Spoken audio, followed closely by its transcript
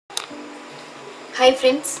Hi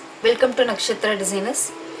friends, welcome to Nakshatra Designers.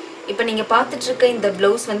 இப்போ நீங்க பார்த்துட்டு இருக்க இந்த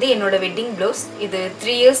blouse வந்து என்னோட வெட்டிங் blouse. இது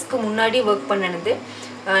 3 இயர்ஸ்க்கு முன்னாடி work பண்ணனது.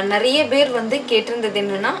 நிறைய பேர் வந்து கேட்டிருந்தது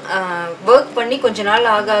என்னன்னா work பண்ணி கொஞ்ச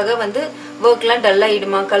நாள் ஆக வந்து workலாம் dull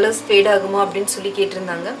ஆயிடுமா, colors fade ஆகுமா அப்படினு சொல்லி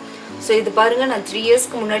கேட்டிருந்தாங்க. So இது பாருங்க நான் 3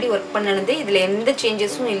 இயர்ஸ்க்கு முன்னாடி work பண்ணனது. இதுல எந்த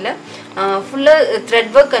சேஞ்சஸும் இல்ல. ஃபுல்லா thread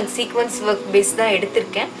work and sequence work base தான்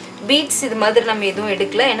எடுத்துர்க்கேன். Beads இது மாதிரி நம்ம எதுவும்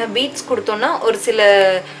எடுக்கல. ஏனா beads கொடுத்தோம்னா ஒரு சில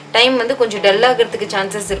டைம் வந்து கொஞ்சம் டல் ஆகிறதுக்கு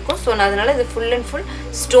chances இருக்கும். சோ நான் அதனால இது full and full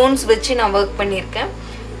stones வச்சு நான் work பண்ணிருக்கேன்.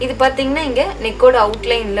 இது பாத்தீங்கன்னா இங்க neckோட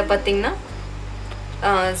outlineல பாத்தீங்கன்னா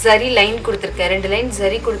zari line கொடுத்திருக்கேன். ரெண்டு லைன்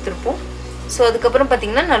zari கொடுத்திருப்போம். சோ அதுக்கு அப்புறம்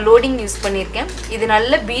பாத்தீங்கன்னா நான் லோடிங் யூஸ் பண்ணிருக்கேன். இது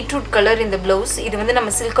நல்ல பீட்ரூட் கலர் இந்த blouse. இது வந்து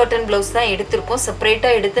நம்ம silk cotton blouse தான் எடுத்துர்க்கோம்.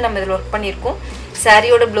 செப்பரேட்டா எடுத்து நம்ம இதல வர்க் பண்ணிருக்கோம்.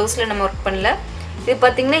 சாரியோட blouseல நம்ம வர்க் பண்ணல. இது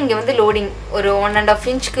பாத்தீங்கன்னா இங்க வந்து லோடிங் ஒரு 1.5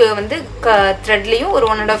 இன்ச்க்கு வந்து த்ரெட்லயும் ஒரு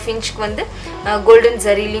 1.5 இன்ச்க்கு வந்து கோல்டன்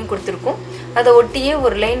ஜரிலயும் கொடுத்திருக்கோம். அத ஒட்டியே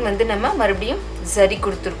ஒரு லைன் வந்து நம்ம மறுபடியும் ஜரி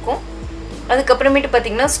கொடுத்திருக்கோம். அதுக்கு அப்புறமேட்டு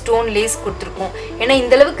பாத்தீங்கன்னா ஸ்டோன் லேஸ் கொடுத்திருக்கோம். ஏனா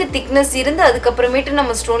இந்த அளவுக்கு thickness இருந்து அதுக்கு அப்புறமேட்டு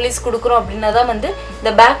நம்ம ஸ்டோன் லேஸ் கொடுக்கறோம் அப்படினா தான் வந்து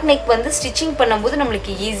இந்த பேக் neck வந்து ஸ்டிச்சிங் பண்ணும்போது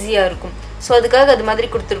நமக்கு ஈஸியா இருக்கும். சோ அதுக்காக அது மாதிரி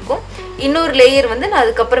கொடுத்திருக்கோம். இன்னொரு லேயர் வந்து நான்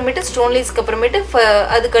அதுக்கு அப்புறமேட்டு ஸ்டோன் லேஸ்க்கு அப்புறமேட்டு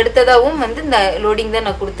அதுக்கு அடுத்ததாவும் வந்து இந்த லோடிங் தான்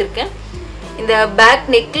நான் கொடுத்திருக்கேன். இந்த பேக்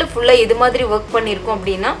neckல ஃபுல்லா எது மாதிரி வர்க் பண்ணிருக்கோம்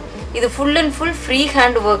அப்படினா இது full and full free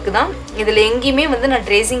hand work தான். இதுல எங்கயுமே வந்து நான்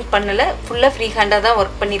ட்ரேசிங் பண்ணல. ஃபுல்லா ஃப்ரீ ஹேண்டா தான்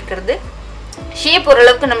வர்க் பண்ணிருக்கிறது. ஷேப்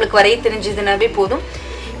ஓரளவுக்கு நமக்கு வரைய தெரிஞ்சதுனாவே போதும்.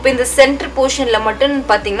 இப்போ இந்த சென்டர் போர்ஷன்ல மட்டும்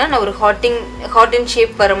பாத்தீங்கன்னா நான் ஒரு ஹார்டின்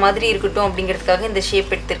ஷேப் வர மாதிரி இருக்கட்டும் அப்படிங்கிறதுக்காக இந்த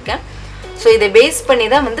ஷேப் எடுத்துர்க்கேன். சோ இத பேஸ் பண்ணி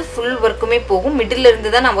தான் வந்து ஃபுல் வர்க்குமே போகும். மிடில்ல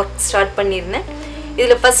இருந்து தான் நான் வர்க் ஸ்டார்ட் பண்ணிருந்தேன்.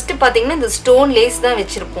 இதுல ஃபர்ஸ்ட் பாத்தீங்கன்னா இந்த ஸ்டோன் லேஸ் தான்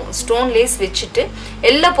வெச்சிருப்போம். ஸ்டோன் லேஸ் வெச்சிட்டு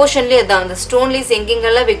எல்லா போர்ஷன்லயும் அதான் அந்த ஸ்டோன் லேஸ்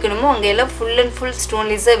எங்கெங்கெல்லாம் வைக்கணுமோ அங்க எல்லாம் ஃபுல் அண்ட் ஃபுல் ஸ்டோன்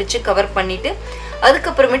லேஸா வெச்சு கவர் பண்ணிட்டு அதுக்கு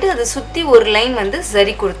அப்புறமேட்டு அது சுத்தி ஒரு லைன் வந்து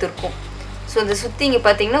ஜரி கொடுத்திருக்கோம். சோ இந்த சுத்தி இங்க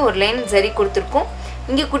பாத்தீங்கன்னா ஒரு லைன் ஜரி கொடுத்திருக்கோம்.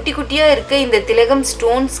 இங்க குட்டி குட்டியா இருக்க இந்த திலகம்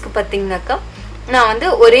ஸ்டோன்ஸ்க்கு பாத்தீங்கன்னாக்கா நான் வந்து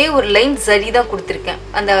ஒரே ஒரு லைன் ஜரி தான் கொடுத்திருக்கேன்.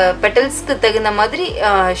 அந்த பெட்டல்ஸ்க்கு தகுந்த மாதிரி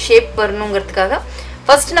ஷேப் வரணும்ங்கிறதுக்காக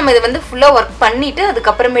ஃபர்ஸ்ட் நம்ம இத வந்து ஃபுல்லா வர்க் பண்ணிட்டு அதுக்கு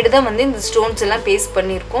அப்புறமேட்டு தான் வந்து இந்த ஸ்டோன்ஸ் எல்லாம் பேஸ்ட்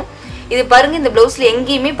பண்ணிருக்கோம். இது பாருங்க இந்த ப்ளவுஸ்ல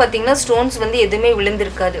எங்கயுமே பாத்தீங்கன்னா ஸ்டோன்ஸ் வந்து எதுமே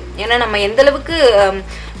விழுந்திருக்காது. ஏனா நம்ம எந்த அளவுக்கு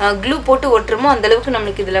க்ளூ போட்டு ஒட்டறோமோ அந்த அளவுக்கு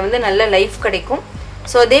நமக்கு இதுல வந்து நல்ல லைஃப் கிடைக்கும்.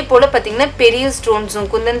 சோ அதே போல பாத்தீங்கன்னா பெரிய ஸ்டோன்ஸும்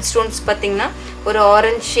குந்தன் ஸ்டோன்ஸ் பாத்தீங்கன்னா ஒரு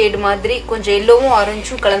ஆரஞ்சு ஷேட் மாதிரி கொஞ்சம் yellowவும்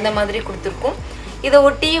ஆரஞ்சும் கலந்த மாதிரி கொடுத்திருக்கோம். இத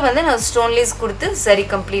ஒட்டியே வந்து நான் ஸ்டோன் லேஸ் கொடுத்து சரி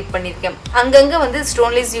கம்ப்ளீட் பண்ணிருக்கேன். அங்கங்க வந்து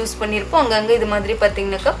ஸ்டோன் லேஸ் யூஸ் பண்ணிருப்போம். அங்கங்க இது மாதிரி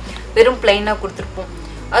பாத்தீங்கன்னாக்கா வெறும் ப்ளைனா கொடுத்திருப்போம்.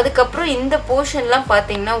 அதுக்கு அப்புறம் இந்த போர்ஷன்லாம்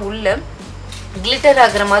பாத்தீங்கன்னா உள்ள கிளிட்டர்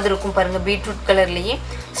ஆகுற மாதிரி இருக்கும் பாருங்க பீட்ரூட் கலர்லயே.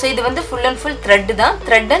 சோ இது வந்து full and full thread தான்.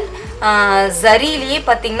 thread and ஜரியிலேயே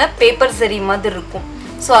பாத்தீங்கன்னா பேப்பர் ஜரி மாதிரி இருக்கும்.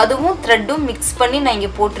 சோ அதுவும் threadம் mix பண்ணி நான்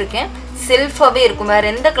இங்க போட்டுருக்கேன். செல்ஃபாவே இருக்கும். வேற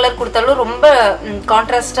எந்த கலர் கொடுத்தாலும் ரொம்ப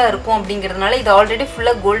கான்ட்ராஸ்டா இருக்கும் அப்படிங்கிறதுனால இது ஆல்ரெடி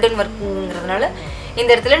ஃபுல்லா கோல்டன் வர்க்ங்கிறதுனால இந்த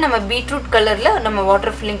இடத்துல நம்ம பீட்ரூட் கலர்ல நம்ம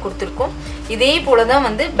வாட்டர் ஃபில்லிங் கொடுத்திருக்கோம். இதே போல தான்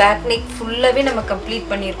வந்து பேக் neck ஃபுல்லாவே நம்ம கம்ப்ளீட்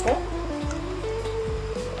பண்ணிருக்கோம்.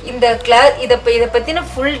 இந்த கிளாஸ் இத பத்தின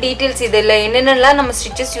ஃபுல் டீடைல்ஸ் இதெல்லாம் என்னென்னலாம் நம்ம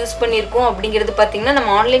ஸ்டிச்சஸ் யூஸ் பண்ணிருக்கோம் அப்படிங்கிறது பாத்தீங்கன்னா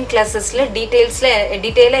நம்ம ஆன்லைன் கிளாसेसல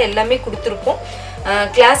டீடைலா எல்லாமே கொடுத்திருக்கோம்.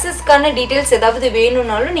 கிளாसेसக்கான டீடைல்ஸ் ஏதாவது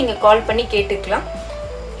வேணும்னாலும் நீங்க கால் பண்ணி கேட்டுக்கலாம்.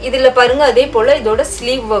 இதுல பாருங்க அதே போல இதோட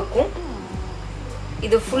ஸ்லீவ் வர்க்கும்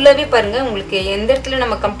இது ஃபுல்லாவே பாருங்க உங்களுக்கு எந்த இடத்துல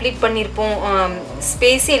நம்ம கம்ப்ளீட் பண்ணிருப்போம்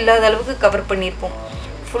ஸ்பேஸ் இல்லாத அளவுக்கு கவர் பண்ணிருப்போம்.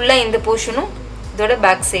 ஃபுல்லா இந்த போர்ஷனும் இதோட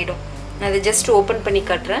பேக் சைடும் நான் இத ஜஸ்ட் ஓபன் பண்ணி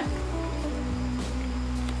காட்றேன்.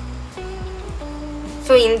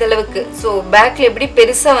 சோ இந்த அளவுக்கு சோ பேக்ல எப்படி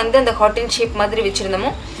பெருசா வந்து அந்த ஹார்டின் ஷேப் மாதிரி வெச்சிருந்தோமோ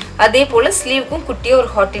அதே போல ஸ்லீவுக்கும் குட்டியா ஒரு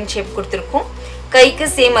ஹார்டின் ஷேப் கொடுத்திருக்கோம். கைக்கு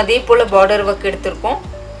சேம் அதே போல பார்டர் வர்க் எடுத்துர்க்கோம்.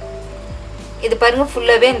 இது பாருங்க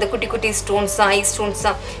ஃபுல்லாவே அந்த குட்டி குட்டி ஸ்டோன்ஸ் ஐ ஸ்டோன்ஸ்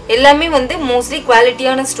எல்லாமே வந்து மோஸ்ட்லி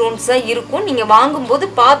குவாலிட்டியான ஸ்டோன்ஸ் தான் இருக்கும். நீங்க வாங்கும்போது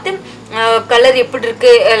பார்த்து கலர் எப்படி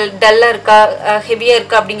இருக்கு டல்லா இருக்கா ஹெவியா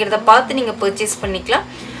இருக்கா அப்படிங்கறத பார்த்து நீங்க பர்ச்சேஸ் பண்ணிக்கலாம்.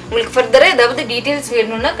 உங்களுக்கு ஃபர்தரா ஏதாவது டீடைல்ஸ்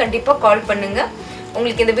வேணும்னா கண்டிப்பா கால் பண்ணுங்க.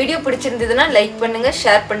 உங்களுக்கு இந்த வீடியோ பிடிச்சிருந்ததுன்னா லைக் பண்ணுங்க,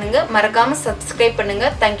 ஷேர் பண்ணுங்க, மறக்காம Subscribe பண்ணுங்க.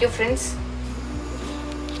 Thank you friends.